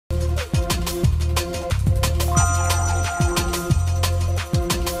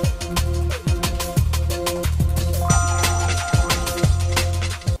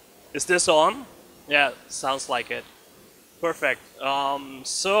this on? Yeah, sounds like it. Perfect.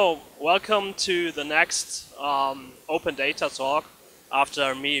 So, welcome to the next open data talk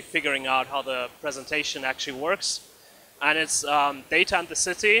after me figuring out how the presentation actually works. And it's data and the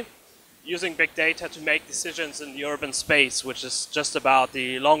city, using big data to make decisions in the urban space, which is just about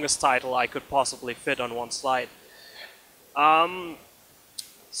the longest title I could possibly fit on one slide.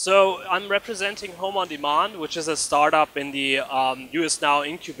 So I'm representing Home on Demand, which is a startup in the US Now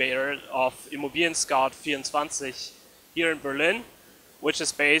incubator of Immobilien Scout 24 here in Berlin, which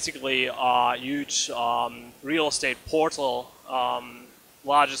is basically a huge real estate portal,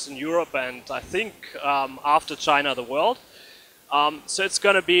 largest in Europe and I think after China, the world. So it's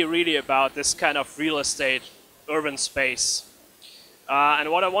going to be really about this kind of real estate urban space.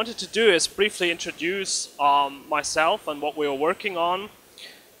 And what I wanted to do is briefly introduce myself and what we are working on.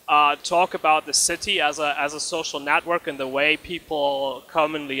 Talk about the city as a social network and the way people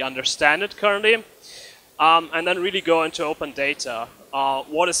commonly understand it currently, and then really go into open data,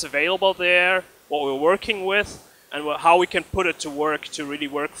 what is available there, what we're working with, and how we can put it to work to really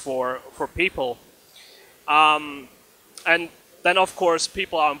work for people. And then of course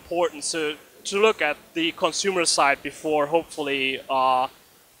people are important, so to look at the consumer side before hopefully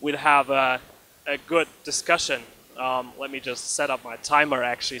we'll have a good discussion. Let me just set up my timer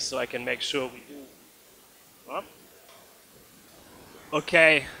actually so I can make sure we do. Huh?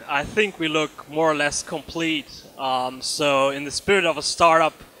 Okay, I think we look more or less complete. So in the spirit of a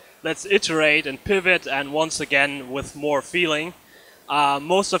startup, let's iterate and pivot, and once again with more feeling.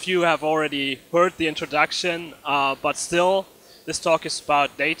 Most of you have already heard the introduction, but still this talk is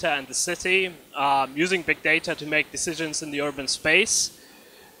about data and the city, using big data to make decisions in the urban space.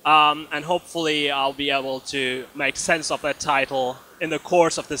 And hopefully I'll be able to make sense of that title in the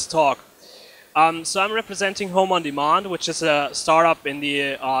course of this talk. So I'm representing Home on Demand, which is a startup in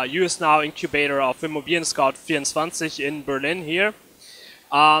the US Now incubator of Immobilien Scout 24 in Berlin here.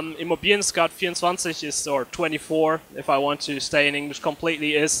 Immobilien Scout 24 is, or 24 if I want to stay in English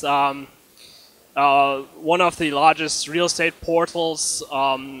completely, is one of the largest real estate portals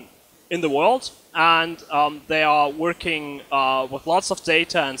in the world. And they are working with lots of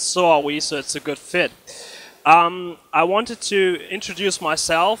data, and so are we, so it's a good fit. I wanted to introduce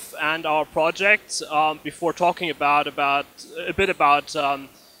myself and our project before talking about a bit about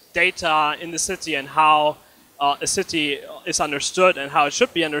data in the city and how a city is understood and how it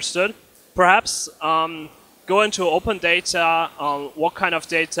should be understood. Perhaps go into open data, what kind of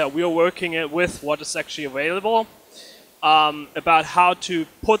data we are working with, what is actually available. About how to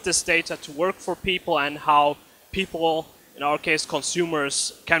put this data to work for people and how people, in our case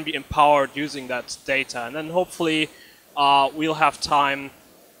consumers, can be empowered using that data. And then hopefully we'll have time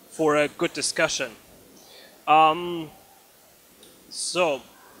for a good discussion. So, a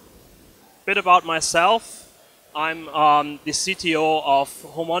bit about myself. I'm the CTO of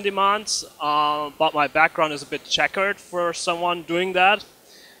Home on Demand, but my background is a bit checkered for someone doing that.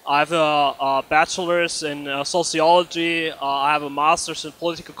 I have a bachelor's in sociology, I have a master's in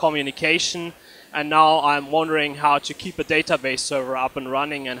political communication, and now I'm wondering how to keep a database server up and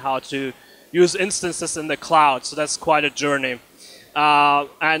running and how to use instances in the cloud. So that's quite a journey.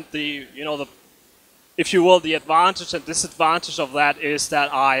 And if you will, the advantage and disadvantage of that is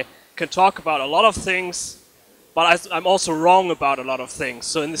that I can talk about a lot of things, but I'm also wrong about a lot of things.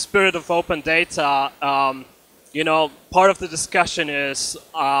 So in the spirit of open data, part of the discussion is,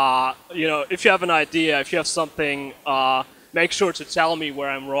 if you have an idea, if you have something, make sure to tell me where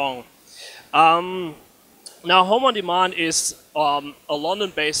I'm wrong. Now, Home on Demand is a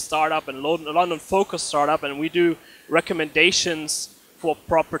London-based startup and a London-focused startup, and we do recommendations for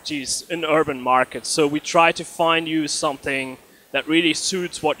properties in urban markets. So we try to find you something that really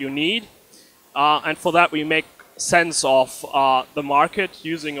suits what you need, and for that we make sense of the market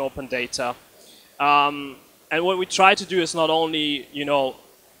using open data. And what we try to do is not only,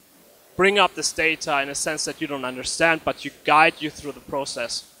 bring up this data in a sense that you don't understand, but you guide you through the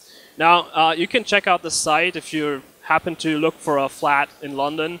process. Now, you can check out the site if you happen to look for a flat in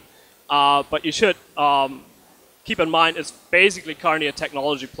London, but you should keep in mind it's basically currently a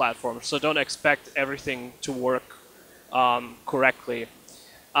technology platform, so don't expect everything to work correctly,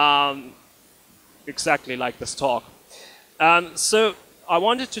 exactly like this talk. So I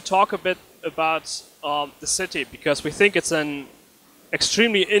wanted to talk a bit about the city because we think it's an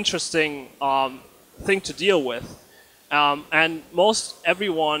extremely interesting thing to deal with, and most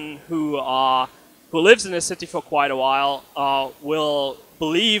everyone who lives in a city for quite a while will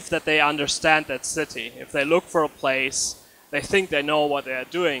believe that they understand that city. If they look for a place, they think they know what they are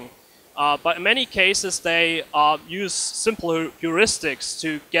doing, But in many cases, they use simple heuristics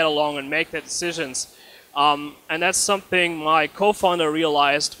to get along and make their decisions. And that's something my co-founder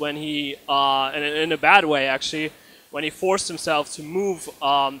realized when he, in a bad way actually, when he forced himself to move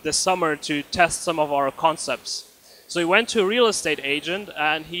this summer to test some of our concepts. So he went to a real estate agent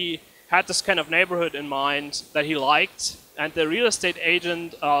and he had this kind of neighborhood in mind that he liked. And the real estate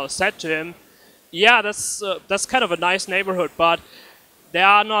agent said to him, yeah, that's kind of a nice neighborhood, but there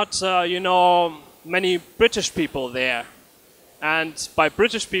are not, many British people there. And by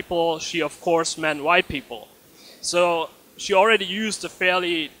British people, she of course meant white people. So she already used a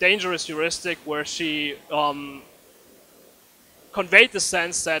fairly dangerous heuristic where she conveyed the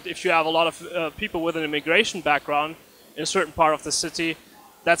sense that if you have a lot of people with an immigration background in a certain part of the city,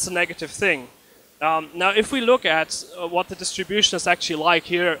 that's a negative thing. Now, if we look at what the distribution is actually like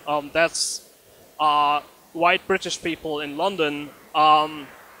here, that's white British people in London.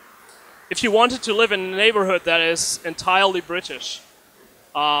 If you wanted to live in a neighborhood that is entirely British,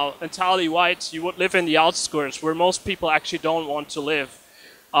 entirely white, you would live in the outskirts where most people actually don't want to live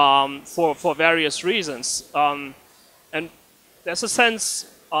for various reasons. And there's a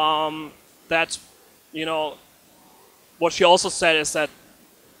sense that, what she also said is that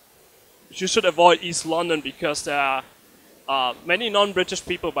you should avoid East London because there are many non-British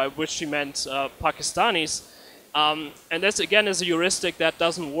people, by which she meant Pakistanis. And this again is a heuristic that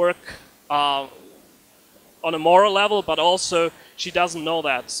doesn't work on a moral level, but also she doesn't know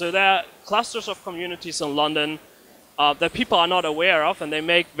that. So there are clusters of communities in London that people are not aware of, and they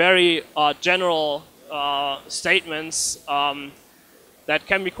make very general statements that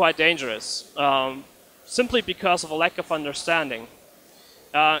can be quite dangerous, simply because of a lack of understanding.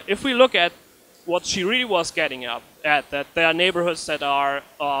 If we look at what she really was getting at, that there are neighborhoods that are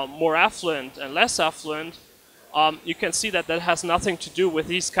more affluent and less affluent, you can see that that has nothing to do with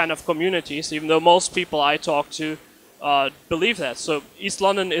these kind of communities, even though most people I talk to believe that. So East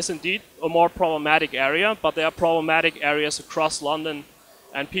London is indeed a more problematic area, but there are problematic areas across London,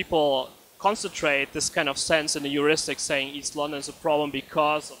 and people concentrate this kind of sense in the heuristic saying East London is a problem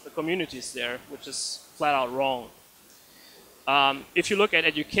because of the communities there, which is flat out wrong. If you look at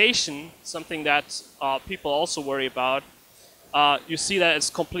education, something that people also worry about, you see that it's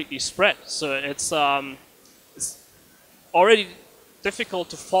completely spread. So it's already difficult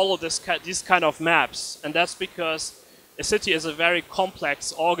to follow these kind of maps, and that's because a city is a very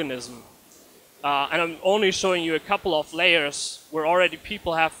complex organism. And I'm only showing you a couple of layers where already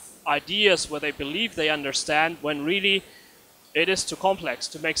people have ideas where they believe they understand, when really it is too complex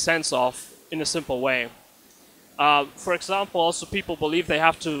to make sense of in a simple way. For example, also people believe they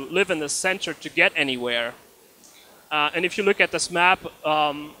have to live in the center to get anywhere. And if you look at this map,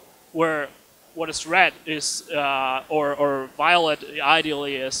 where what is red is, or violet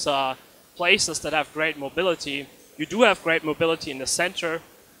ideally is places that have great mobility. You do have great mobility in the center,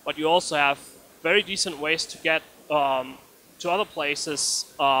 but you also have very decent ways to get to other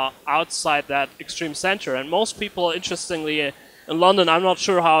places outside that extreme center. And most people, interestingly, in London, I'm not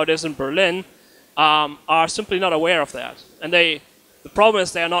sure how it is in Berlin, are simply not aware of that. And the problem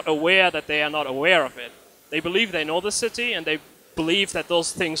is they are not aware that they are not aware of it. They believe they know the city, and they believe that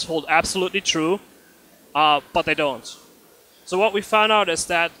those things hold absolutely true, but they don't. So what we found out is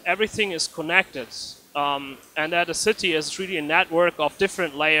that everything is connected, and that a city is really a network of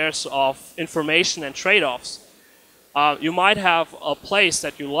different layers of information and trade-offs. You might have a place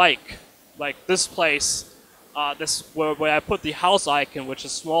that you like this place, where I put the house icon, which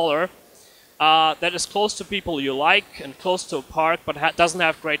is smaller, that is close to people you like and close to a park, but doesn't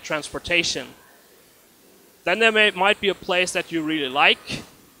have great transportation. Then there might be a place that you really like,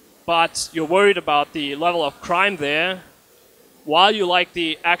 but you're worried about the level of crime there, while you like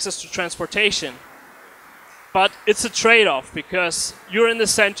the access to transportation. But it's a trade-off, because you're in the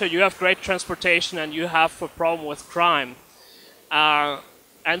center, you have great transportation, and you have a problem with crime.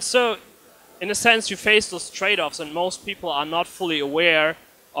 And so, in a sense, you face those trade-offs, and most people are not fully aware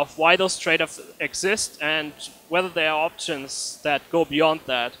of why those trade-offs exist and whether there are options that go beyond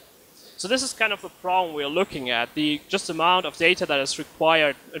that. So this is kind of the problem we're looking at, the just amount of data that is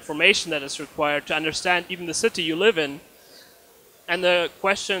required, information that is required to understand even the city you live in. And the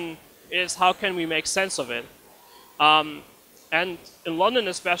question is, how can we make sense of it? And in London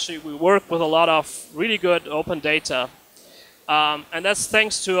especially, we work with a lot of really good open data. And that's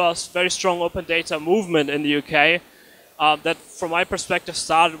thanks to a very strong open data movement in the UK that, from my perspective,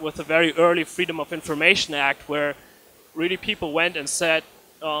 started with the very early Freedom of Information Act, where really people went and said,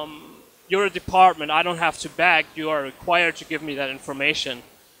 you're a department, I don't have to beg, you are required to give me that information.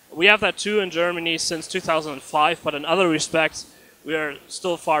 We have that too in Germany since 2005, but in other respects, we are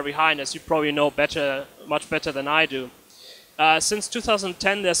still far behind, as you probably know much better than I do. Since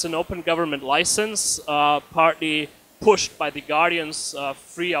 2010, there's an open government license, partly pushed by the Guardian's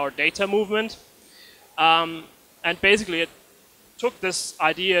Free Our Data movement. And basically, it took this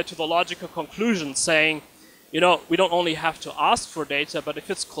idea to the logical conclusion, saying, we don't only have to ask for data, but if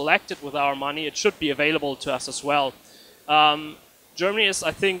it's collected with our money, it should be available to us as well. Germany is,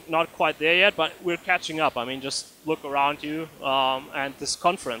 I think, not quite there yet, but we're catching up. I mean, just look around you and this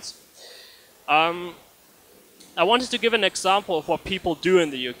conference. I wanted to give an example of what people do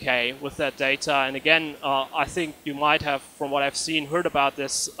in the UK with that data. And again, I think you might have, from what I've seen, heard about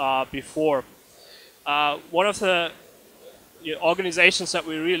this before. One of the organizations that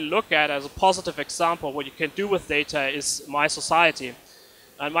we really look at as a positive example of what you can do with data is My Society.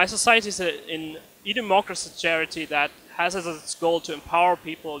 And My Society is an e-democracy charity that has as its goal to empower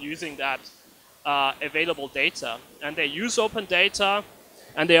people using that available data. And they use open data,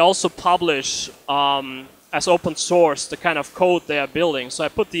 and they also publish as open source the kind of code they are building. So I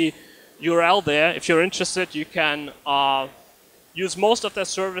put the URL there. If you're interested, you can use most of their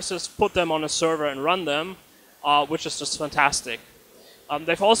services, put them on a server and run them, which is just fantastic.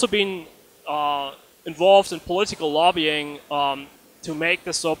 They've also been involved in political lobbying to make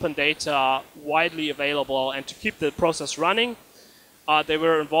this open data widely available and to keep the process running. They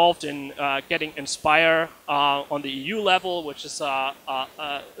were involved in getting Inspire on the EU level, which is a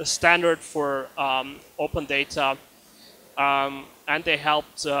standard for open data. And they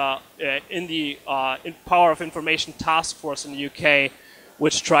helped in the Power of Information Task Force in the UK,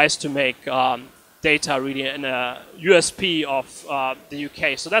 which tries to make data really a USP of the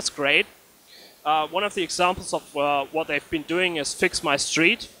UK. So that's great. One of the examples of what they've been doing is Fix My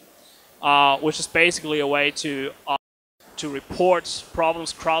Street, which is basically a way to report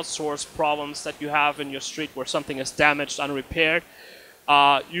problems, crowdsource problems that you have in your street where something is damaged, unrepaired,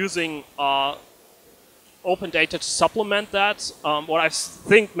 using open data to supplement that. What I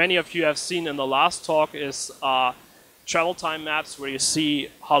think many of you have seen in the last talk is travel time maps, where you see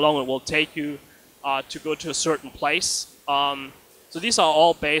how long it will take you to go to a certain place. So these are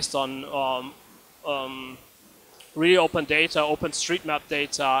all based on really open data, open street map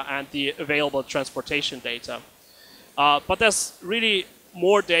data, and the available transportation data. But there's really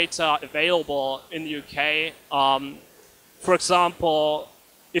more data available in the UK. For example,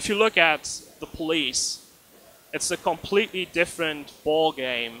 if you look at the police, it's a completely different ball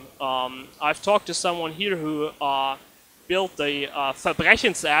game. I've talked to someone here who built the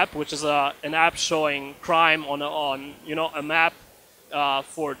Verbrechens app, which is an app showing crime on a map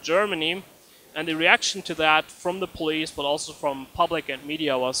for Germany, and the reaction to that from the police, but also from public and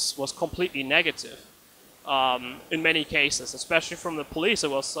media, was completely negative. In many cases, especially from the police,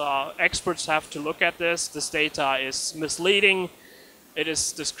 it was experts have to look at this. This data is misleading. It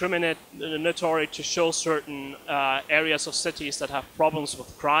is discriminatory to show certain areas of cities that have problems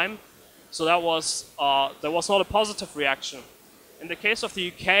with crime. So there was not a positive reaction. In the case of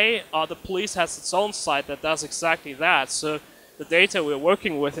the UK, the police has its own site that does exactly that. So the data we're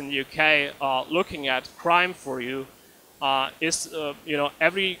working with in the UK, looking at crime for you, is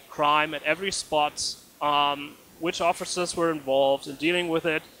every crime at every spot, which officers were involved in dealing with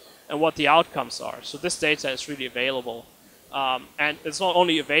it, and what the outcomes are. So this data is really available. And it's not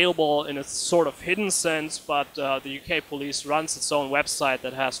only available in a sort of hidden sense, but the UK police runs its own website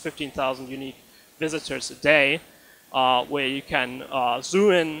that has 15,000 unique visitors a day, where you can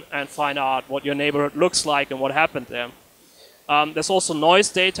zoom in and find out what your neighborhood looks like and what happened there. There's also noise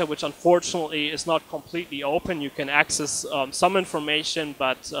data, which unfortunately is not completely open. You can access some information,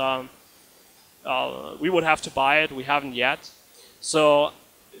 but we would have to buy it. We haven't yet.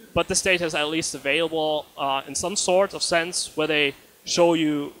 But this data is at least available in some sort of sense, where they show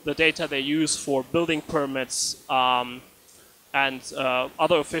you the data they use for building permits and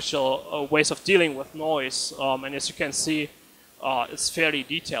other official ways of dealing with noise. And as you can see, it's fairly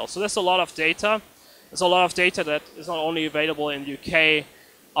detailed. So there's a lot of data. There's a lot of data that is not only available in the UK,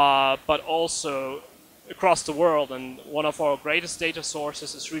 but also across the world. And one of our greatest data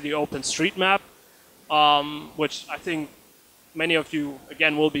sources is really OpenStreetMap, which I think many of you,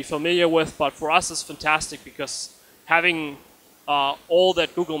 again, will be familiar with, but for us it's fantastic because having all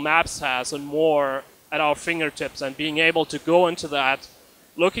that Google Maps has and more at our fingertips and being able to go into that,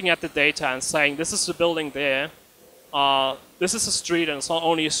 looking at the data and saying, this is the building there, this is a street, and it's not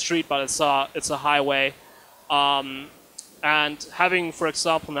only a street, but it's a highway. And having, for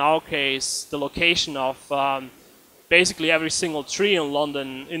example, in our case, the location of basically every single tree in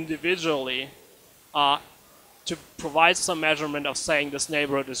London individually, to provide some measurement of saying this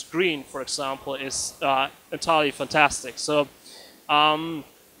neighborhood is green, for example, is entirely fantastic. So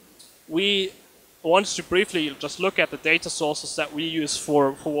We wanted to briefly just look at the data sources that we use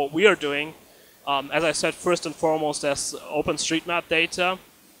for what we are doing. As I said, first and foremost, there's OpenStreetMap data.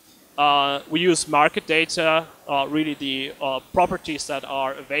 We use market data, really the properties that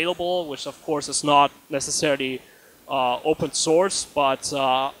are available, which of course is not necessarily open source, but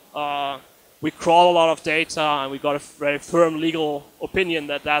we crawl a lot of data and we got a very firm legal opinion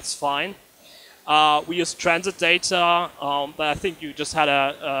that that's fine. We use transit data, but I think you just had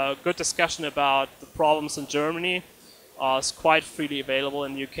a good discussion about the problems in Germany. It's quite freely available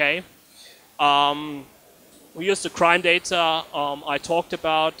in the UK. We use the crime data I talked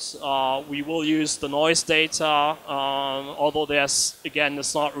about. We will use the noise data, although again,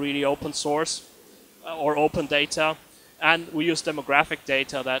 it's not really open source or open data. And we use demographic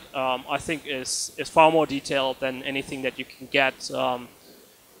data that I think is far more detailed than anything that you can get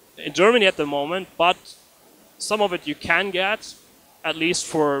in Germany at the moment, but some of it you can get, at least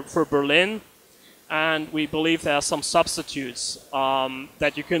for Berlin, and we believe there are some substitutes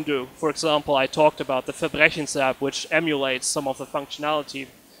that you can do. For example, I talked about the Verbrechens app, which emulates some of the functionality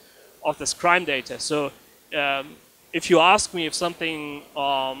of this crime data. So if you ask me if something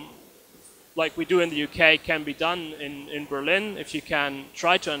like we do in the UK can be done in Berlin, if you can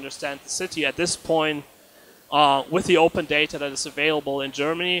try to understand the city at this point, with the open data that is available in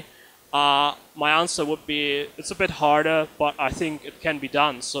Germany, my answer would be it's a bit harder, but I think it can be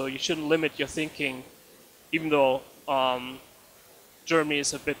done. So you shouldn't limit your thinking, even though Germany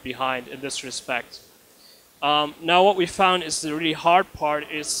is a bit behind in this respect. Now what we found is the really hard part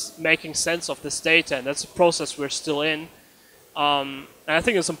is making sense of this data, and that's a process we're still in. And I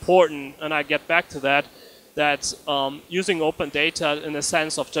think it's important, and I get back to that, that using open data in the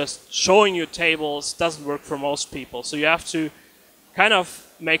sense of just showing you tables doesn't work for most people. So you have to kind of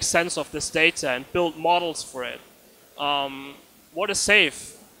make sense of this data and build models for it. What is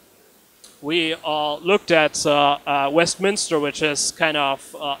safe? We looked at Westminster, which is kind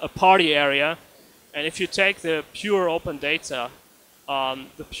of a party area. And if you take the pure open data,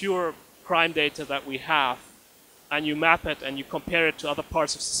 the pure crime data that we have, and you map it and you compare it to other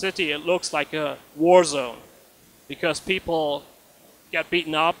parts of the city, it looks like a war zone because people get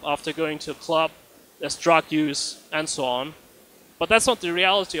beaten up after going to a club, there's drug use, and so on. But that's not the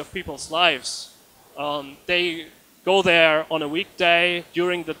reality of people's lives. They go there on a weekday,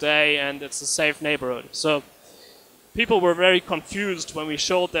 during the day, and it's a safe neighborhood. So people were very confused when we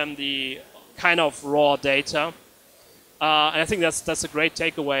showed them the kind of raw data. And I think that's a great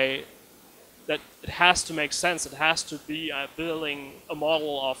takeaway, that it has to make sense. It has to be building a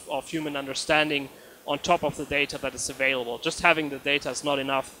model of human understanding on top of the data that is available. Just having the data is not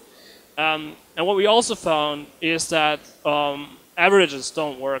enough. And what we also found is that averages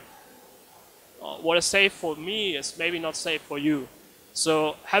don't work. What is safe for me is maybe not safe for you.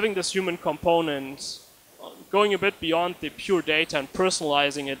 So having this human component, going a bit beyond the pure data and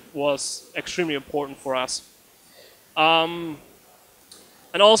personalizing it was extremely important for us.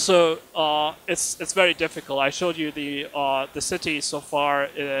 And also, it's very difficult. I showed you the city so far,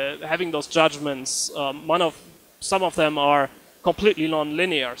 having those judgments. Some of them are completely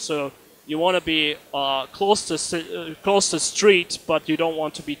non-linear. So you want to be close to street, but you don't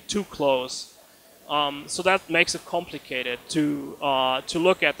want to be too close. So that makes it complicated to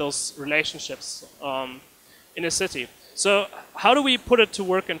look at those relationships in a city. So how do we put it to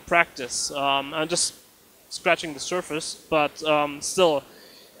work in practice? I'm just scratching the surface, but still.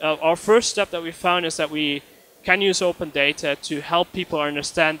 Our first step that we found is that we can use open data to help people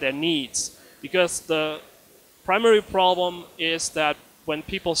understand their needs. Because the primary problem is that when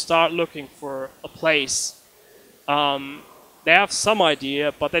people start looking for a place, they have some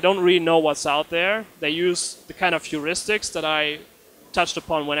idea, but they don't really know what's out there. They use the kind of heuristics that I touched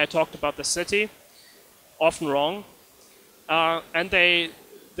upon when I talked about the city, often wrong. And they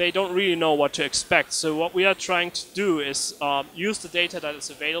don't really know what to expect. So what we are trying to do is use the data that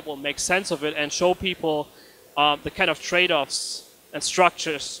is available, make sense of it, and show people the kind of trade-offs and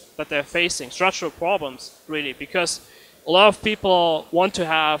structures that they're facing, structural problems, really, because a lot of people want to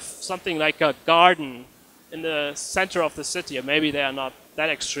have something like a garden in the center of the city, or maybe they are not that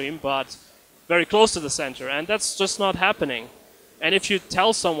extreme, but very close to the center, and that's just not happening. And if you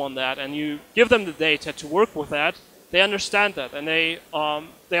tell someone that and you give them the data to work with that, they understand that, and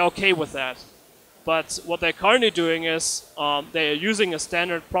they're okay with that. But what they're currently doing is they're using a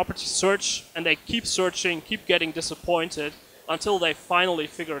standard property search, and they keep searching, keep getting disappointed until they finally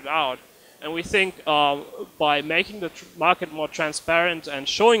figure it out. And we think by making the market more transparent and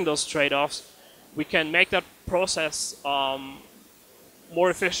showing those trade-offs, we can make that process more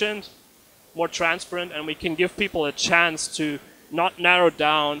efficient, more transparent, and we can give people a chance to not narrowed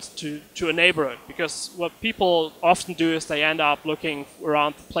down to a neighborhood. Because what people often do is they end up looking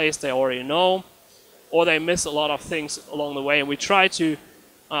around the place they already know, or they miss a lot of things along the way. And we try to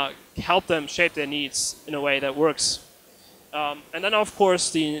help them shape their needs in a way that works. And then, of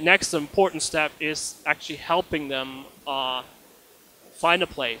course, the next important step is actually helping them find a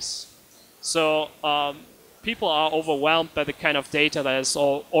place. So people are overwhelmed by the kind of data that is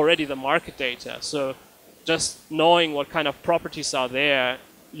already the market data. So just knowing what kind of properties are there,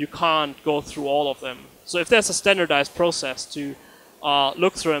 you can't go through all of them. So if there's a standardized process to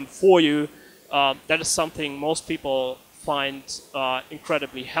look through them for you, that is something most people find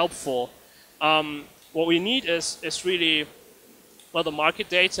incredibly helpful. What we need is really, well, the market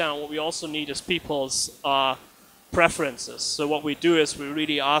data, and what we also need is people's preferences. So what we do is we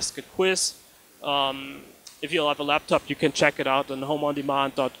really ask a quiz. If you have a laptop, you can check it out on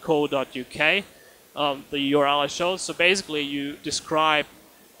homeondemand.co.uk. The URL I showed. So basically, you describe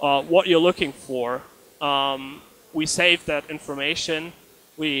what you're looking for. We save that information.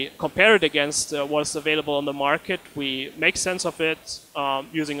 We compare it against what's available on the market. We make sense of it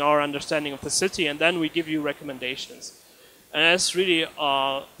using our understanding of the city, and then we give you recommendations. And that's really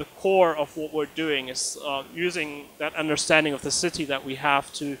the core of what we're doing, is using that understanding of the city that we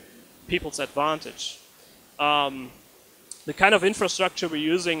have to people's advantage. The kind of infrastructure we're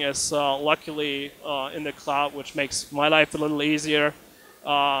using is luckily in the cloud, which makes my life a little easier.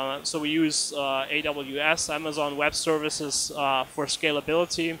 So we use AWS, Amazon Web Services for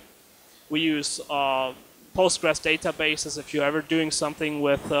scalability. We use Postgres databases. If you're ever doing something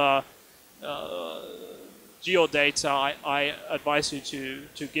with geodata, I advise you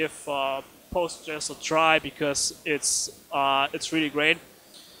to give Postgres a try, because it's really great.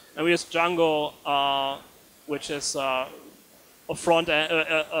 And we use Django, which is a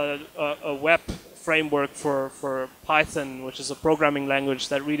web framework for Python, which is a programming language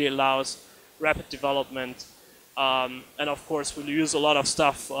that really allows rapid development. And of course, we'll use a lot of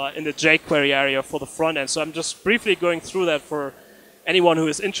stuff in the jQuery area for the front end. So I'm just briefly going through that for anyone who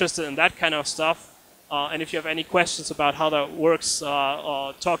is interested in that kind of stuff. And if you have any questions about how that works,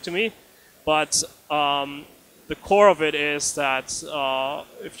 talk to me. But the core of it is that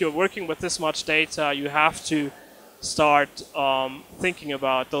if you're working with this much data, you have to start thinking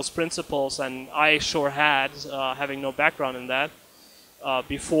about those principles. And I sure had, having no background in that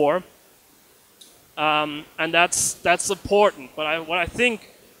before. And that's important. But what I think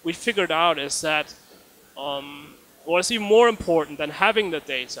we figured out is that what's even more important than having the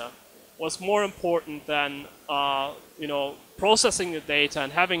data, what's more important than processing the data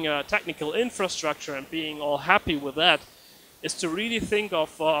and having a technical infrastructure and being all happy with that, is to really think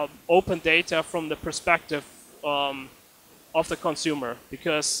of open data from the perspective of the consumer,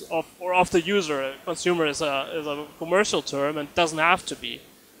 or of the user. Consumer is a commercial term and doesn't have to be.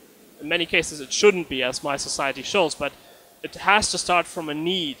 In many cases, it shouldn't be, as my society shows, but it has to start from a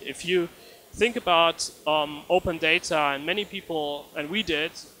need. If you think about open data, and many people, and we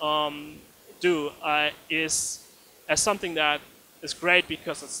did, is as something that is great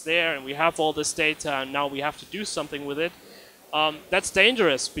because it's there and we have all this data and now we have to do something with it. That's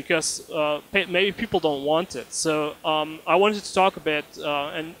dangerous because maybe people don't want it. So I wanted to talk a bit,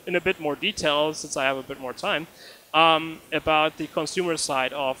 and in a bit more detail, since I have a bit more time, about the consumer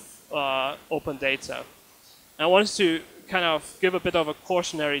side of open data. And I wanted to kind of give a bit of a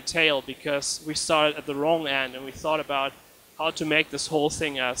cautionary tale, because we started at the wrong end and we thought about how to make this whole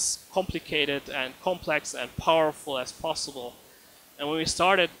thing as complicated and complex and powerful as possible. And when we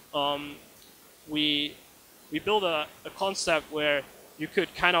started, we built a concept where you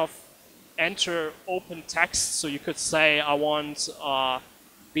could kind of enter open text. So you could say, I want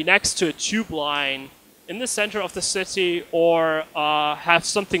be next to a tube line in the center of the city, or have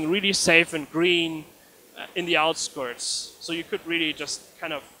something really safe and green in the outskirts. So you could really just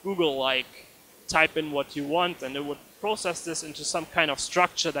kind of Google, type in what you want, and it would process this into some kind of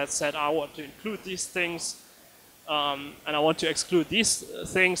structure that said, I want to include these things, and I want to exclude these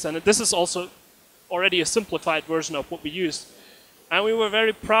things. And this is also already a simplified version of what we used. And we were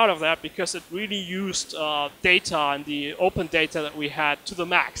very proud of that, because it really used data and the open data that we had to the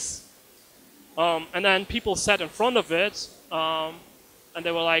max. And then people sat in front of it, and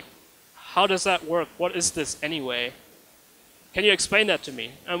they were like, how does that work? What is this anyway? Can you explain that to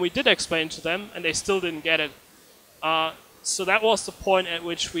me? And we did explain to them, and they still didn't get it. So that was the point at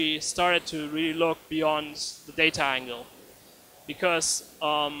which we started to really look beyond the data angle. Because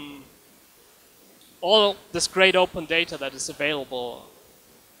all this great open data that is available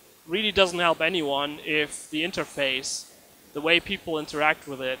really doesn't help anyone if the interface, the way people interact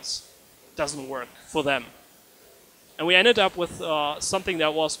with it, doesn't work for them. And we ended up with something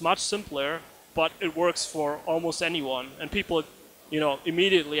that was much simpler, but it works for almost anyone, and people,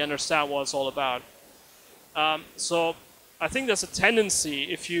 immediately understand what it's all about. So I think there's a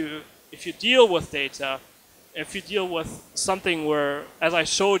tendency, if you deal with data, if you deal with something where, as I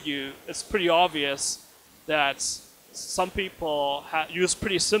showed you, it's pretty obvious that some people use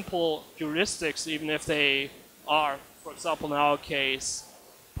pretty simple heuristics, even if they are, for example, in our case,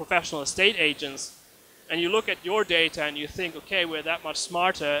 professional estate agents, and you look at your data and you think, okay, we're that much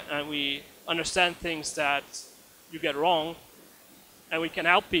smarter and we understand things that you get wrong and we can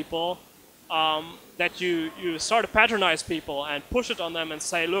help people, that you start to patronize people and push it on them and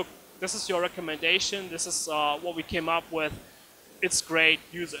say, look, this is your recommendation, this is what we came up with, it's great,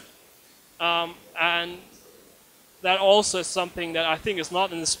 use it. And that also is something that I think is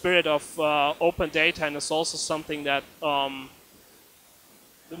not in the spirit of open data, and it's also something that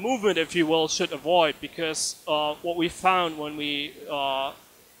the movement, if you will, should avoid, because what we found when we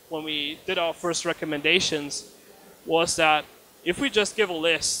did our first recommendations was that if we just give a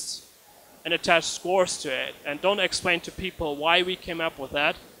list and attach scores to it and don't explain to people why we came up with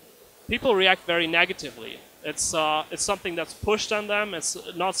that, people react very negatively. It's something that's pushed on them. It's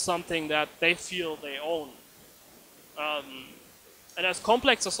not something that they feel they own. And as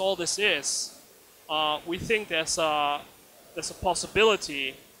complex as all this is, we think there's a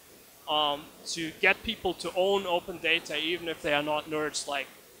possibility to get people to own open data, even if they are not nerds like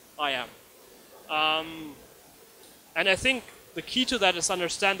I am. And I think the key to that is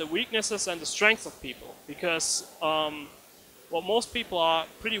understand the weaknesses and the strengths of people, because what most people are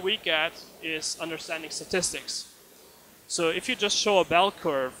pretty weak at is understanding statistics. So if you just show a bell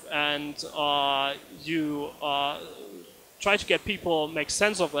curve and you try to get people make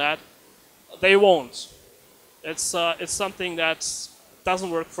sense of that, they won't. It's something that doesn't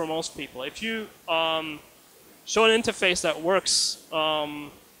work for most people. If you show an interface that works,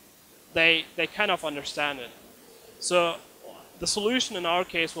 they kind of understand it. So the solution in our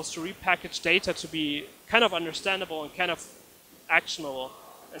case was to repackage data to be kind of understandable and kind of actionable.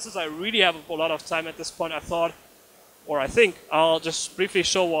 And since I really have a lot of time at this point, I thought, or I think, I'll just briefly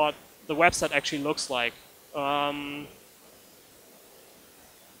show what the website actually looks like. Let's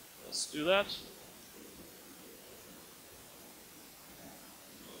do that.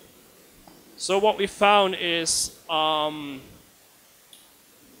 So what we found is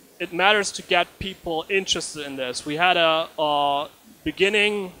it matters to get people interested in this. We had a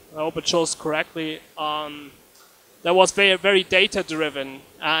beginning, I hope it shows correctly, that was very, very data driven,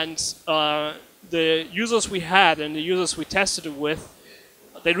 and the users we had and the users we tested it with,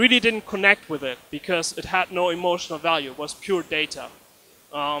 they really didn't connect with it because it had no emotional value. It was pure data.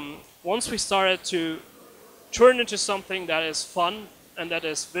 Once we started to turn into something that is fun and that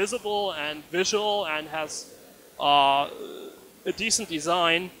is visible and visual and has a decent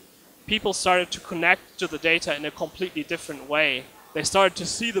design, people started to connect to the data in a completely different way. They started to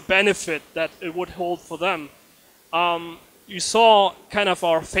see the benefit that it would hold for them. You saw kind of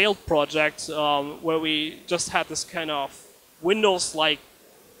our failed project where we just had this kind of Windows-like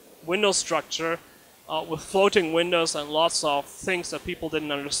window structure with floating windows and lots of things that people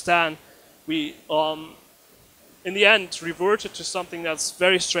didn't understand. We, in the end, reverted to something that's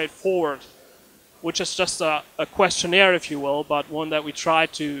very straightforward, which is just a questionnaire, if you will, but one that we try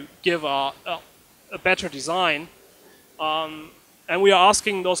to give a better design. And we are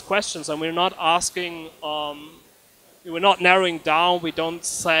asking those questions, and we're not asking, we're not narrowing down. We don't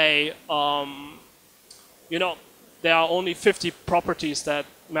say, there are only 50 properties that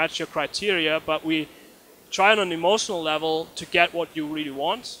match your criteria, but we try on an emotional level to get what you really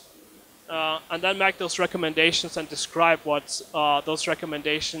want, and then make those recommendations and describe what those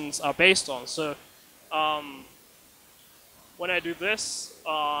recommendations are based on. So when I do this,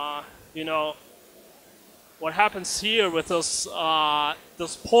 what happens here with those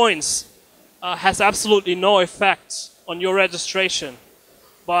points has absolutely no effect on your registration,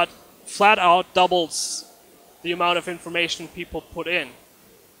 but flat out doubles the amount of information people put in.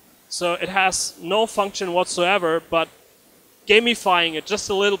 So it has no function whatsoever, but gamifying it just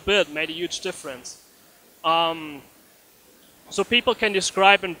a little bit made a huge difference. So people can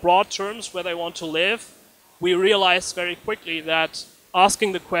describe in broad terms where they want to live. We realized very quickly that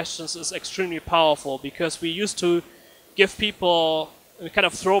asking the questions is extremely powerful, because we used to give people a kind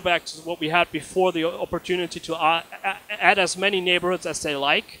of throwback to what we had before, the opportunity to add as many neighborhoods as they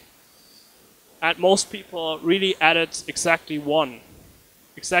like. And most people really added exactly one,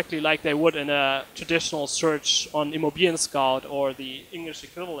 exactly like they would in a traditional search on Immobilien Scout or the English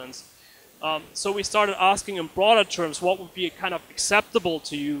equivalents. So we started asking in broader terms what would be kind of acceptable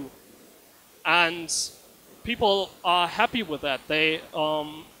to you. And people are happy with that. They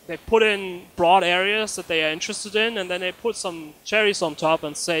put in broad areas that they are interested in, and then they put some cherries on top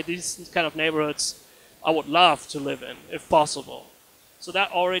and say these kind of neighborhoods I would love to live in, if possible. So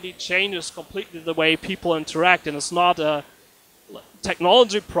that already changes completely the way people interact, and it's not a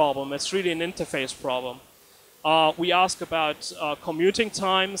technology problem, it's really an interface problem. We ask about commuting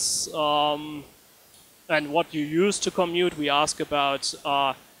times and what you use to commute. We ask about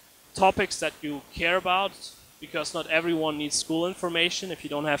topics that you care about, because not everyone needs school information. If you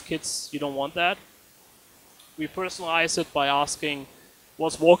don't have kids, you don't want that. We personalize it by asking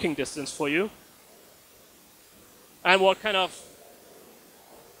what's walking distance for you, and what kind of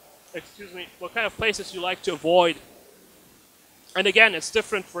places you like to avoid. And again, it's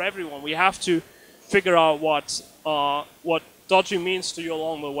different for everyone. We have to figure out what dodgy means to you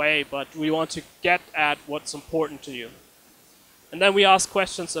along the way, but we want to get at what's important to you. And then we ask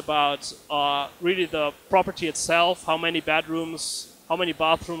questions about really the property itself, how many bedrooms, how many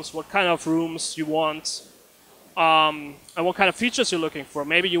bathrooms, what kind of rooms you want, and what kind of features you're looking for.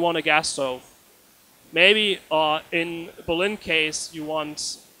 Maybe you want a gas stove. Maybe in Berlin case, you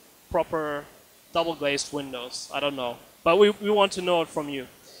want proper double glazed windows. I don't know. But we want to know it from you.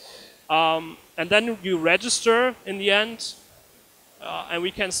 And then you register in the end, and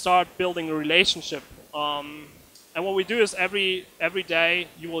we can start building a relationship. And what we do is every day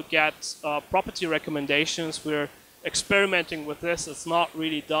you will get property recommendations. We're experimenting with this. It's not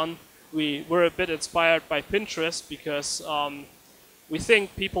really done. We're a bit inspired by Pinterest, because we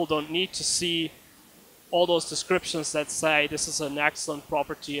think people don't need to see all those descriptions that say this is an excellent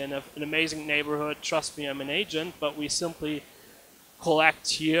property and an amazing neighborhood, trust me, I'm an agent, but we simply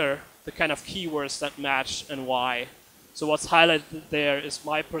collect here the kind of keywords that match and why. So what's highlighted there is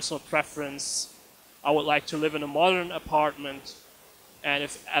my personal preference. I would like to live in a modern apartment, and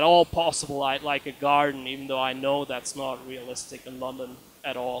if at all possible, I'd like a garden, even though I know that's not realistic in London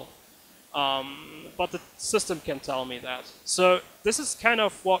at all. But the system can tell me that. So this is kind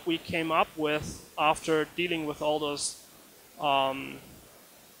of what we came up with after dealing with all those kind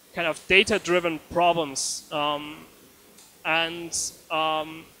of data-driven problems.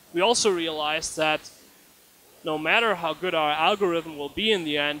 We also realized that no matter how good our algorithm will be in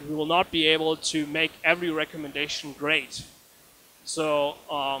the end, we will not be able to make every recommendation great. So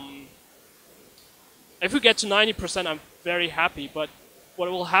if we get to 90%, I'm very happy, but what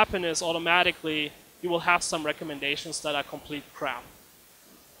will happen is automatically you will have some recommendations that are complete crap.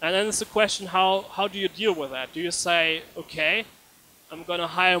 And then it's the question, how do you deal with that? Do you say, okay, I'm going to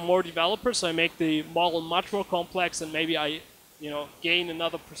hire more developers, so I make the model much more complex, and maybe I gain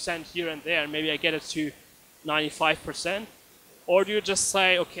another percent here and there, and maybe I get it to 95%? Or do you just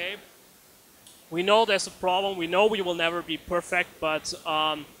say, okay, we know there's a problem, we know we will never be perfect, but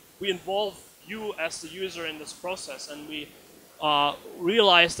we involve you as the user in this process, and we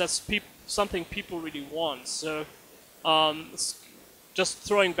realize that's something people really want. So just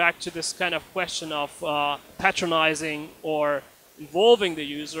throwing back to this kind of question of patronizing or involving the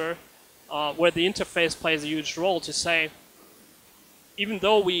user, where the interface plays a huge role, to say, even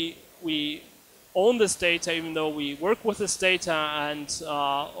though we own this data, even though we work with this data and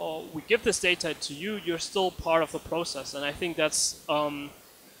we give this data to you, you're still part of the process. And I think that's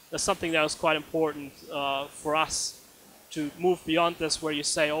something that was quite important for us, to move beyond this, where you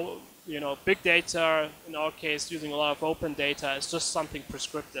say, oh, big data, in our case, using a lot of open data, is just something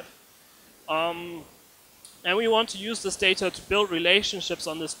prescriptive. And we want to use this data to build relationships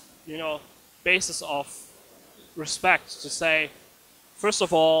on this, basis of respect, to say, first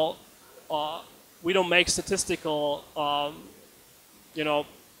of all, we don't make statistical,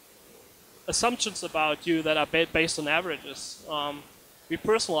 assumptions about you that are based on averages. We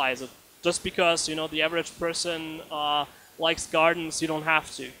personalize it. Just because, the average person likes gardens, you don't have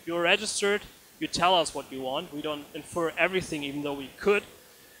to. If you're registered, you tell us what you want. We don't infer everything, even though we could.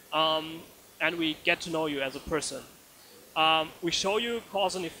 And we get to know you as a person. We show you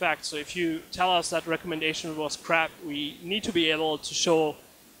cause and effect. So if you tell us that recommendation was crap, we need to be able to show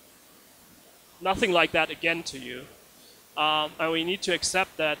nothing like that again to you. And we need to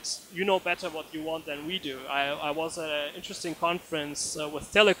accept that you know better what you want than we do. I was at an interesting conference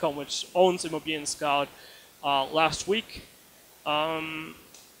with Telecom, which owns Immobilien Scout, last week. And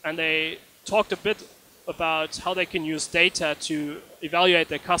they talked a bit about how they can use data to evaluate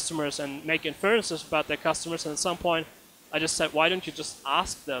their customers and make inferences about their customers. And at some point, I just said, why don't you just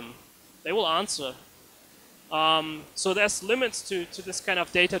ask them? They will answer. So there's limits to this kind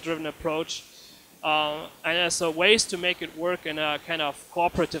of data-driven approach. And there's ways to make it work in a kind of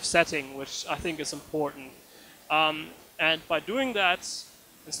cooperative setting, which I think is important. And by doing that,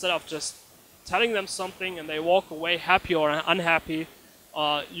 instead of just telling them something and they walk away happy or unhappy,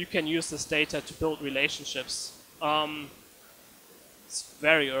 you can use this data to build relationships. It's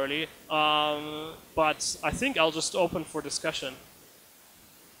very early, but I think I'll just open for discussion.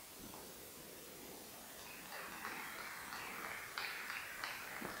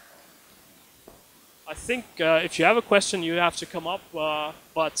 I think if you have a question, you have to come up,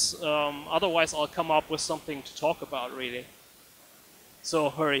 but otherwise I'll come up with something to talk about, really. So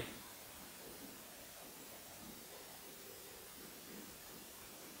hurry.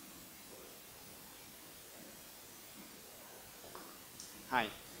 Hi,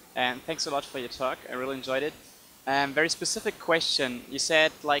 and thanks a lot for your talk. I really enjoyed it. Very specific question. You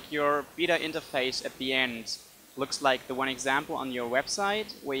said like your beta interface at the end looks like the one example on your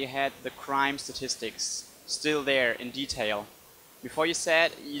website where you had the crime statistics still there in detail. Before you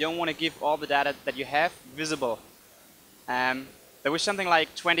said you don't want to give all the data that you have visible. There was something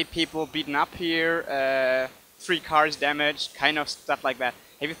like 20 people beaten up here, 3 cars damaged, kind of stuff like that.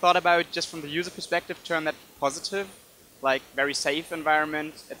 Have you thought about, just from the user perspective, turn that positive? Like very safe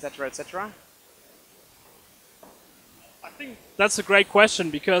environment, etc., etc.? I think that's a great question,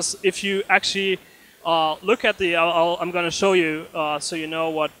 because if you actually look at the, I'm going to show you so you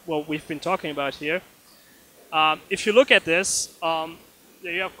know what we've been talking about here. If you look at this,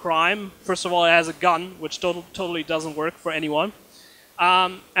 there you have crime. First of all, it has a gun, which totally doesn't work for anyone.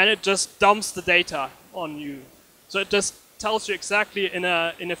 And it just dumps the data on you. So it just tells you exactly in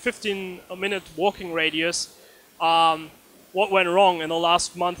a 15-minute walking radius what went wrong in the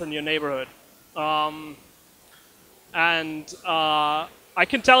last month in your neighborhood. And I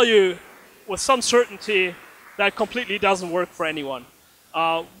can tell you with some certainty that completely doesn't work for anyone.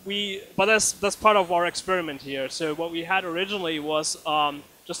 But that's part of our experiment here. So what we had originally was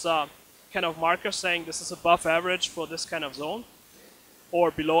just a kind of marker saying this is above average for this kind of zone, or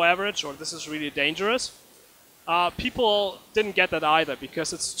below average, or this is really dangerous. People didn't get that either,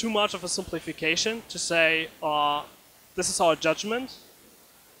 because it's too much of a simplification to say this is our judgment,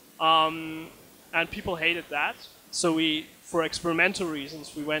 and people hated that. So we, for experimental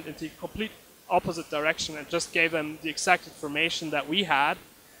reasons, we went into the complete opposite direction and just gave them the exact information that we had,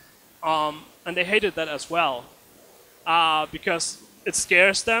 and they hated that as well, because it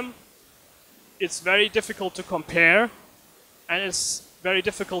scares them. It's very difficult to compare, and it's very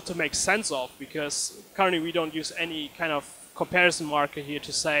difficult to make sense of, because currently we don't use any kind of comparison marker here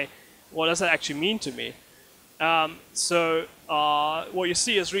to say, what does that actually mean to me? So what you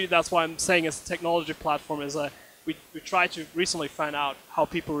see is really, that's why I'm saying it's a technology platform, is we tried to recently find out how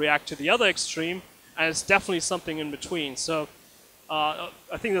people react to the other extreme, and it's definitely something in between. So I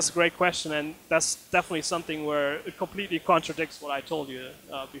think that's a great question, and that's definitely something where it completely contradicts what I told you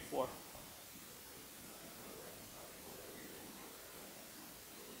before.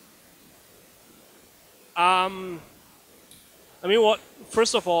 I mean,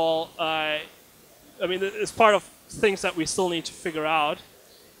 first of all, I mean, it's part of things that we still need to figure out,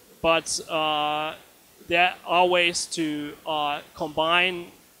 but there are ways to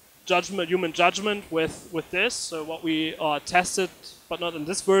combine human judgment with this. So what we tested, but not in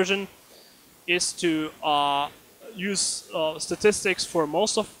this version, is to use statistics for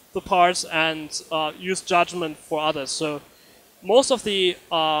most of the parts and use judgment for others. So most of the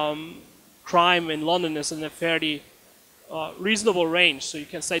crime in London is in a fairly reasonable range, so you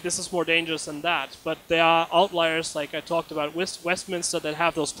can say this is more dangerous than that. But there are outliers, like I talked about Westminster, that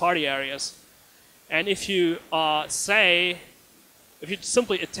have those party areas. And if you if you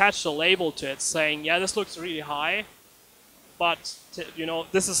simply attach a label to it saying, yeah, this looks really high, but you know,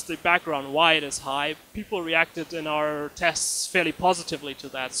 this is the background why it is high, people reacted in our tests fairly positively to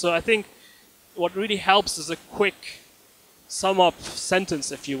that. So I think what really helps is a quick sum up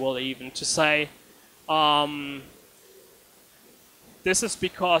sentence, if you will, even to say, this is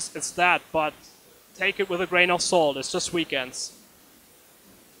because it's that, but take it with a grain of salt, it's just weekends.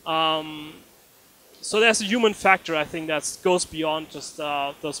 So there's a human factor, I think, that goes beyond just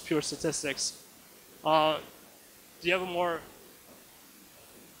those pure statistics. Do you have a more?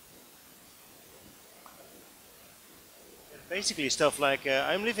 Basically stuff like,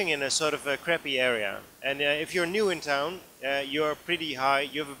 I'm living in a sort of a crappy area, and if you're new in town, you're pretty high,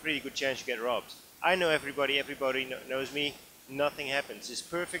 you have a pretty good chance you get robbed. I know everybody, knows me, nothing happens. It's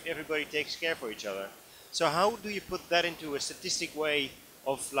perfect, everybody takes care for each other. So how do you put that into a statistic way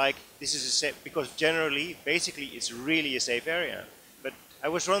of like, this is a safe, because generally, basically, it's really a safe area. But I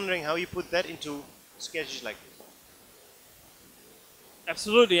was wondering how you put that into sketches like this.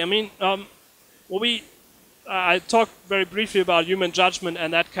 Absolutely. I mean, I talked very briefly about human judgment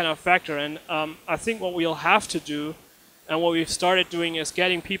and that kind of factor, and I think what we'll have to do And what we've started doing is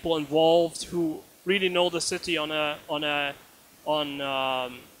getting people involved who really know the city on a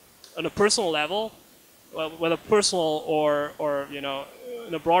personal level, whether personal or you know,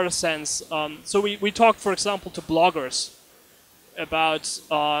 in a broader sense. So we talk, for example, to bloggers about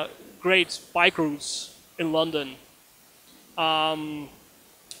great bike routes in London,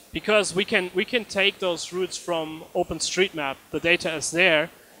 because we can take those routes from OpenStreetMap. The data is there,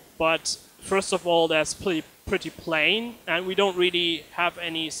 but first of all, that's pretty plain, and we don't really have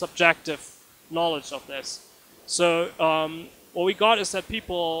any subjective knowledge of this. So what we got is that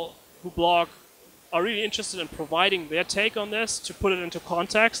people who blog are really interested in providing their take on this to put it into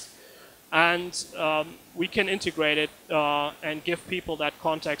context, and we can integrate it and give people that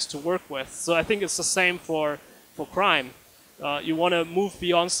context to work with. So I think it's the same for crime. You want to move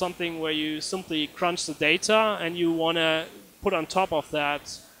beyond something where you simply crunch the data, and you want to put on top of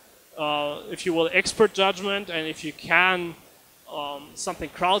that, if you will, expert judgment, and if you can, something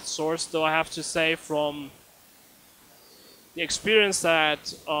crowdsourced, though I have to say from the experience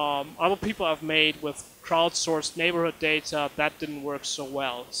that other people have made with crowdsourced neighborhood data, that didn't work so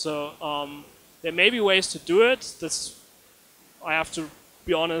well. So there may be ways to do it. This, I have to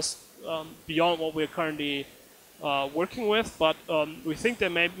be honest, beyond what we're currently working with, but we think there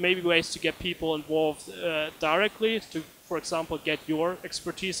may be ways to get people involved directly to, for example, get your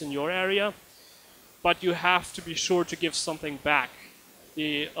expertise in your area, but you have to be sure to give something back.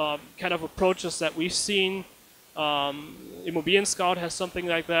 The kind of approaches that we've seen, Immobilien Scout has something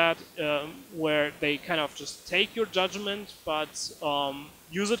like that, where they kind of just take your judgment, but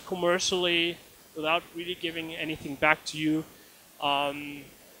use it commercially without really giving anything back to you.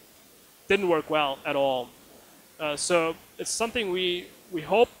 Didn't work well at all. So it's something we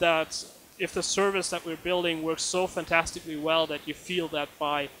hope that if the service that we're building works so fantastically well that you feel that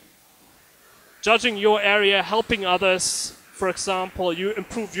by judging your area, helping others, for example, you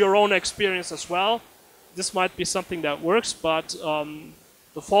improve your own experience as well. This might be something that works, but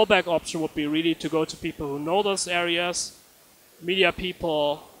the fallback option would be really to go to people who know those areas, media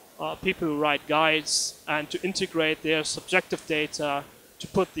people, people who write guides, and to integrate their subjective data to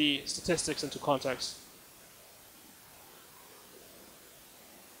put the statistics into context.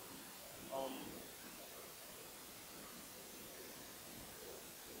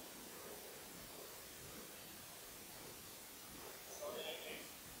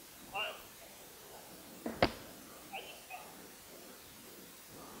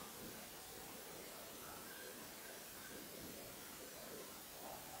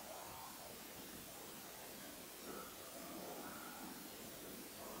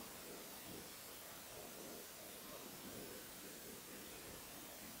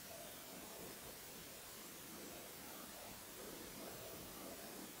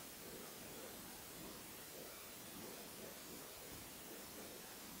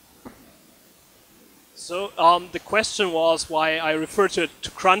 So the question was why I refer to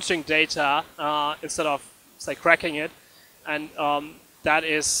crunching data instead of, say, cracking it, and that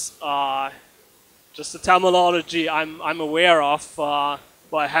is just a terminology I'm aware of, but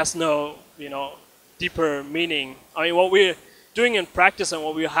it has no, you know, deeper meaning. I mean, what we're doing in practice and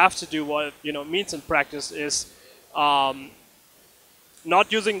what we have to do, what it means in practice, is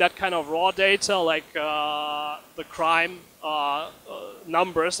not using that kind of raw data like the crime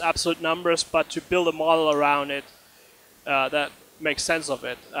numbers, absolute numbers, but to build a model around it that makes sense of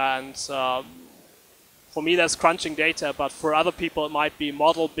it. And for me, that's crunching data, but for other people, it might be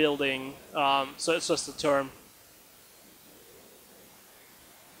model building. So it's just a term.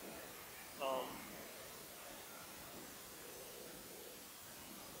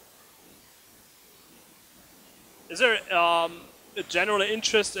 Is there a general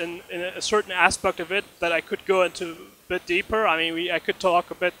interest in a certain aspect of it that I could go into a bit deeper? I mean, I could talk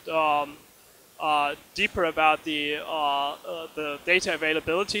a bit deeper about the data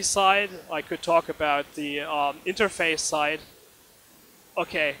availability side. I could talk about the interface side.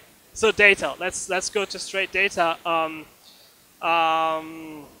 Okay, so data. Let's go to straight data.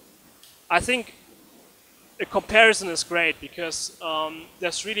 I think a comparison is great because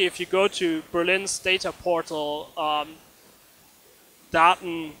there's really, if you go to Berlin's data portal,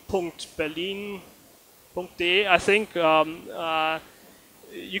 daten.berlin.de, I think,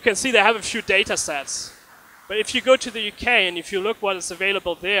 you can see they have a few data sets. But if you go to the UK and if you look what is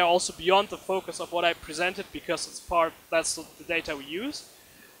available there, also beyond the focus of what I presented, because it's that's the data we use,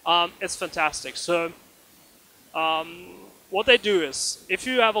 it's fantastic. So what they do is, if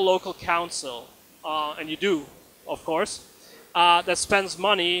you have a local council, and you do, of course, that spends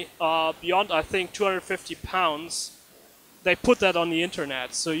money beyond, I think, £250, they put that on the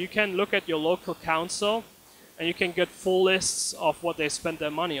internet. So you can look at your local council and you can get full lists of what they spend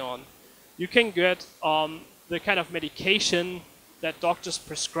their money on. You can get the kind of medication that doctors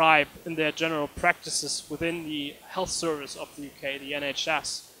prescribe in their general practices within the health service of the UK, the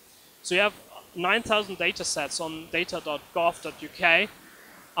NHS. So you have 9,000 data sets on data.gov.uk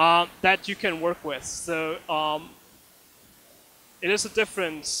that you can work with. So it is a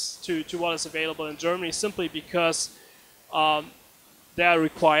difference to what is available in Germany simply because they are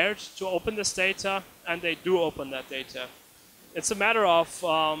required to open this data, and they do open that data. It's a matter of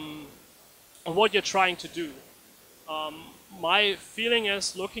what you're trying to do. My feeling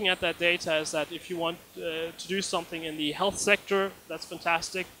is, looking at that data, is that if you want to do something in the health sector, that's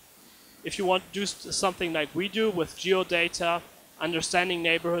fantastic. If you want to do something like we do with geodata, understanding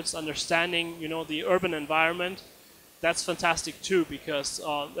neighborhoods, understanding the urban environment, that's fantastic too, because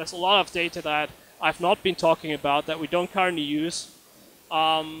there's a lot of data that I've not been talking about that we don't currently use.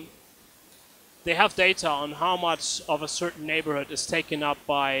 They have data on how much of a certain neighborhood is taken up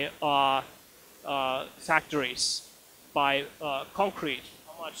by factories, by concrete,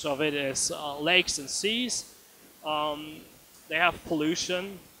 how much of it is lakes and seas. They have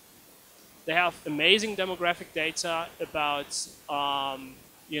pollution. They have amazing demographic data about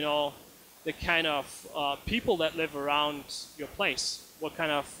the kind of people that live around your place, what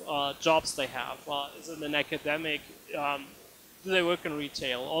kind of jobs they have. Is it an academic? Do they work in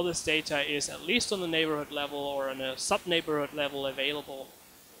retail? All this data is at least on the neighborhood level or on a sub-neighborhood level available.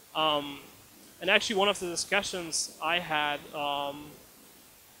 And actually, one of the discussions I had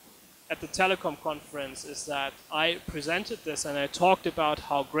at the telecom conference is that I presented this and I talked about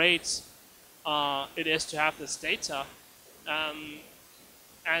how great it is to have this data.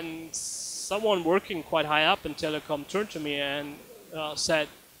 And someone working quite high up in telecom turned to me and said,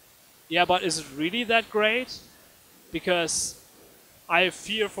 yeah, but is it really that great? Because I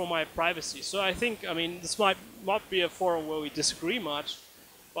fear for my privacy. So I think, this might not be a forum where we disagree much,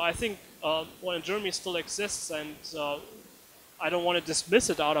 but I think one in Germany still exists, and I don't want to dismiss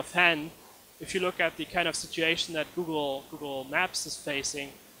it out of hand. If you look at the kind of situation that Google Maps is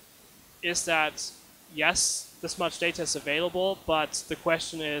facing, is that, yes, this much data is available, but the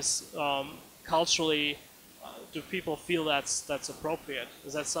question is, culturally, do people feel that's appropriate?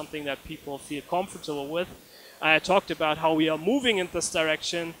 Is that something that people feel comfortable with? I talked about how we are moving in this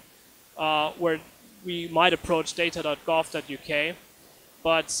direction, where we might approach data.gov.uk,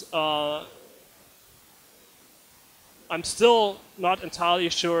 but I'm still not entirely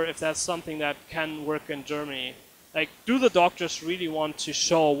sure if that's something that can work in Germany. Like, do the doctors really want to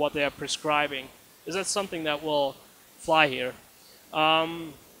show what they are prescribing? Is that something that will fly here?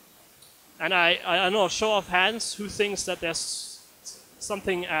 And I know, show of hands, who thinks that there's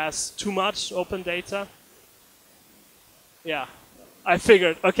something as too much open data? Yeah, I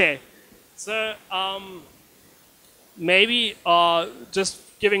figured. Okay, so maybe just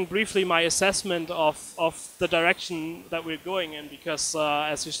giving briefly my assessment of the direction that we're going in, because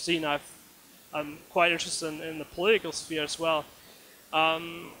as you've seen, I'm quite interested in the political sphere as well.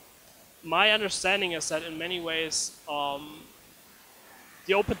 My understanding is that in many ways,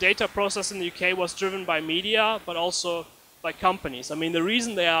 the open data process in the UK was driven by media, but also by companies. The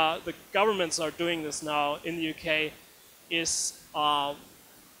reason the governments are doing this now in the UK is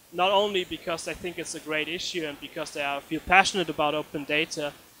not only because they think it's a great issue and because they feel passionate about open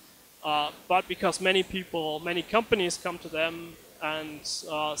data, but because many companies come to them and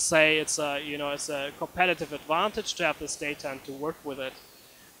say it's a competitive advantage to have this data and to work with it.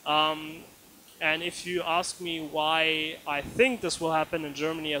 And if you ask me why I think this will happen in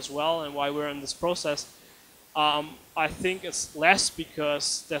Germany as well and why we're in this process, I think it's less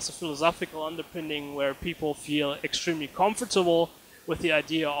because there's a philosophical underpinning where people feel extremely comfortable with the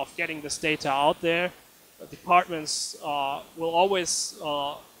idea of getting this data out there. Departments will always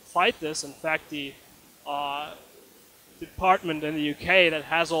fight this. In fact, the department in the UK that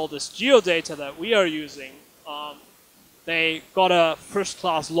has all this geodata that we are using, they got a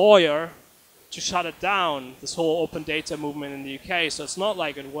first-class lawyer to shut it down, this whole open data movement in the UK. So it's not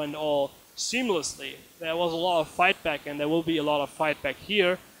like it went all seamlessly. There was a lot of fight back, and there will be a lot of fight back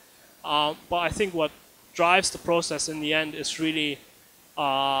here. But I think what drives the process in the end is really,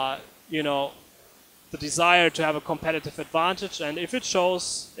 the desire to have a competitive advantage. And if it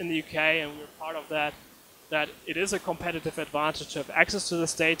shows in the UK, and we're part of that, that it is a competitive advantage to have access to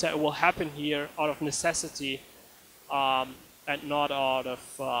this data, it will happen here out of necessity and not out of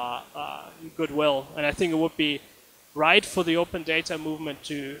goodwill. And I think it would be right for the open data movement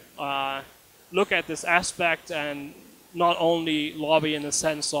to look at this aspect and not only lobby in the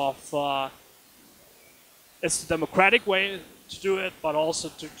sense of it's the democratic way to do it, but also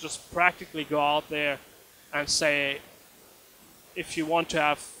to just practically go out there and say, if you want to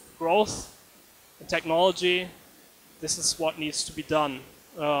have growth in technology, this is what needs to be done.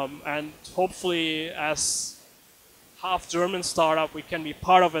 And hopefully, as half German startup, we can be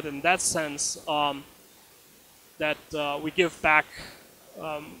part of it in that sense, that we give back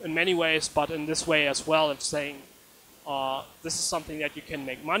in many ways, but in this way as well, of saying this is something that you can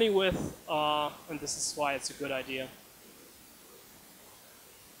make money with, and this is why it's a good idea.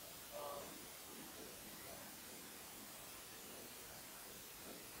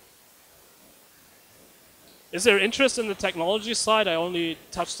 Is there interest in the technology side? I only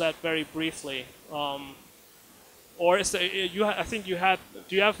touched that very briefly. Or is there, I think you had,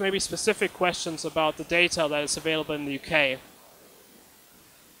 do you have maybe specific questions about the data that is available in the UK?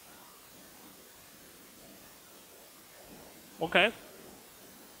 Okay.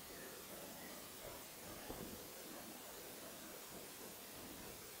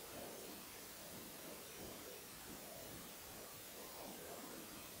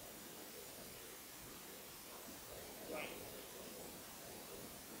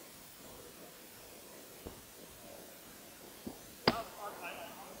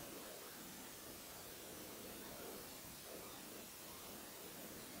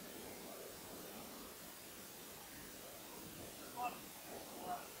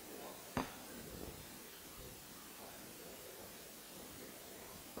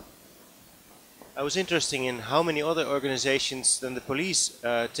 I was interested in how many other organizations than the police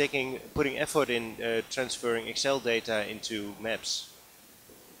putting effort in transferring Excel data into maps.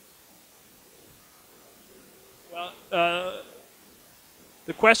 Well,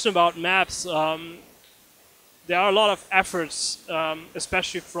 the question about maps, there are a lot of efforts,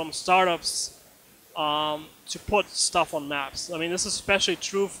 especially from startups, to put stuff on maps. I mean, this is especially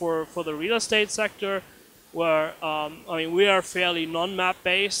true for the real estate sector, where I mean, we are fairly non-map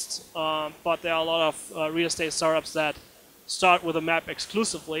based, but there are a lot of real estate startups that start with a map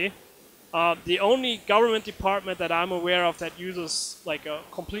exclusively. The only government department that I'm aware of that uses like a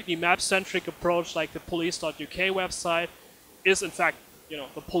completely map-centric approach, like the police.uk website, is in fact, you know,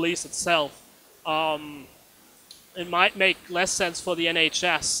 the police itself. It might make less sense for the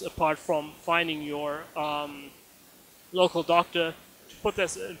NHS, apart from finding your local doctor, to put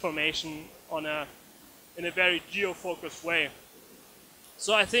this information on in a very geo-focused way.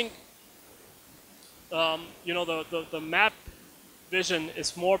 So I think you know, the map vision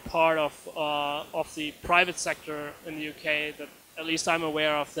is more part of the private sector in the UK that at least I'm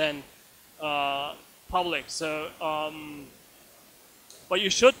aware of than public. So, but you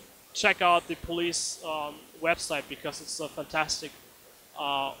should check out the police website, because it's a fantastic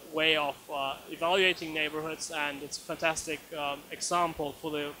way of evaluating neighborhoods, and it's a fantastic example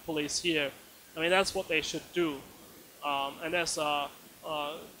for the police here. I mean, that's what they should do. And there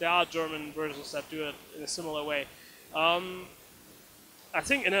are German versions that do it in a similar way. I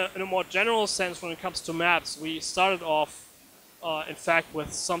think in a more general sense, when it comes to maps, we started off, in fact,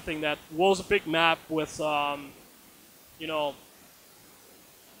 with something that was a big map with, you know,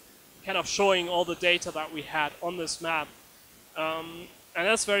 kind of showing all the data that we had on this map. And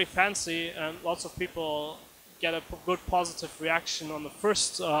that's very fancy, and lots of people get a good positive reaction on the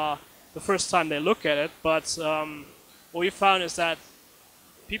first time they look at it. But what we found is that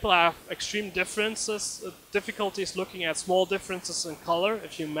people have extreme difficulties looking at small differences in color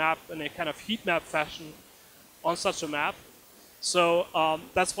if you map in a kind of heat map fashion on such a map. So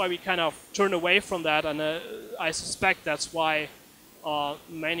that's why we kind of turned away from that, and I suspect that's why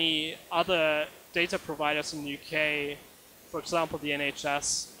many other data providers in the UK, for example the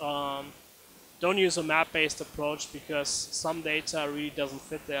NHS, don't use a map-based approach, because some data really doesn't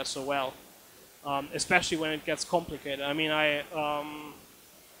fit there so well, especially when it gets complicated. I mean,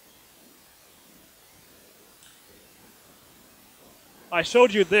 I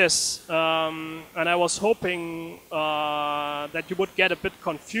showed you this, and I was hoping that you would get a bit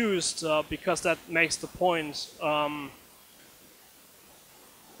confused, because that makes the point. Let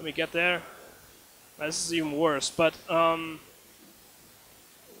me get there. This is even worse, but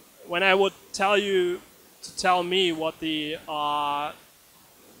when I would tell you to tell me what the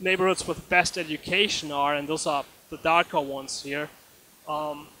neighborhoods with best education are, and those are the darker ones here,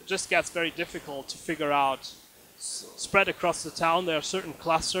 it just gets very difficult to figure out. Spread across the town, there are certain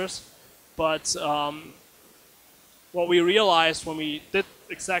clusters, but what we realized when we did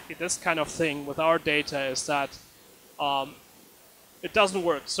exactly this kind of thing with our data is that it doesn't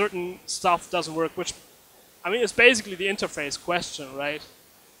work. Certain stuff doesn't work, which, I mean, it's basically the interface question, right?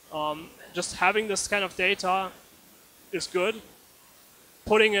 Just having this kind of data is good.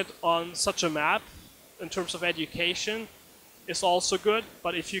 Putting it on such a map in terms of education is also good,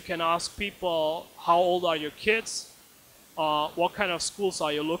 but if you can ask people, how old are your kids? What kind of schools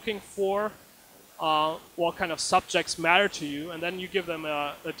are you looking for? What kind of subjects matter to you? And then you give them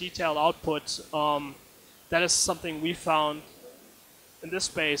a detailed output. That is something we found in this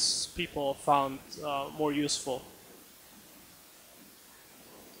space people found more useful.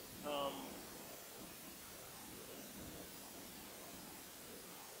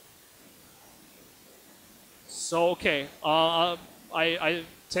 So okay, I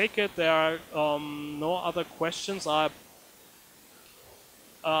take it there are no other questions. I'll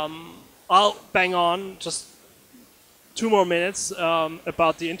bang on just 2 more minutes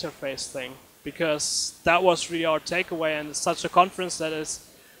about the interface thing, because that was really our takeaway, and it's such a conference that is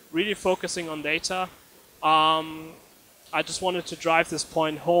really focusing on data. I just wanted to drive this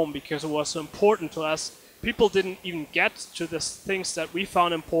point home because it was so important to us. People didn't even get to the things that we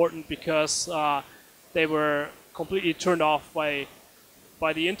found important because they were completely turned off by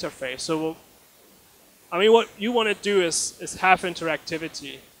the interface. So, I mean, what you want to do is have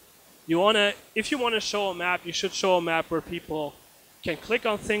interactivity. If you want to show a map, you should show a map where people can click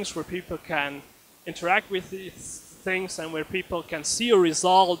on things, where people can interact with these things, and where people can see a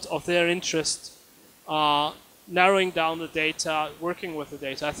result of their interest, narrowing down the data, working with the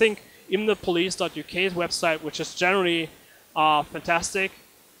data. I think even the police.uk website, which is generally fantastic,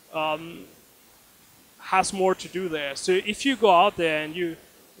 has more to do there. So if you go out there and you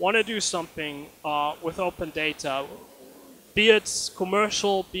want to do something with open data, be it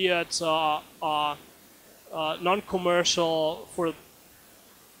commercial, be it non-commercial, for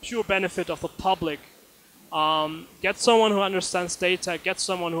pure benefit of the public, get someone who understands data, get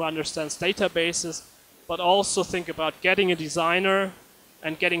someone who understands databases, but also think about getting a designer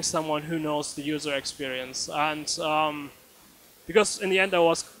and getting someone who knows the user experience. And because in the end,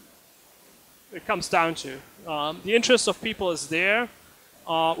 it comes down to the interest of people is there.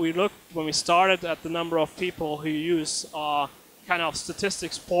 We looked when we started at the number of people who use kind of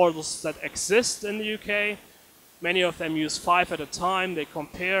statistics portals that exist in the UK. Many of them use 5 at a time. They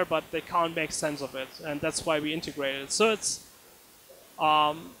compare, but they can't make sense of it, and that's why we integrated it. So it's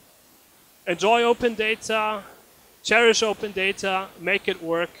enjoy open data, cherish open data, make it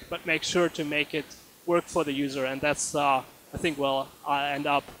work, but make sure to make it work for the user, and that's I think where I'll end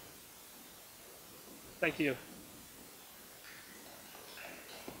up. Thank you.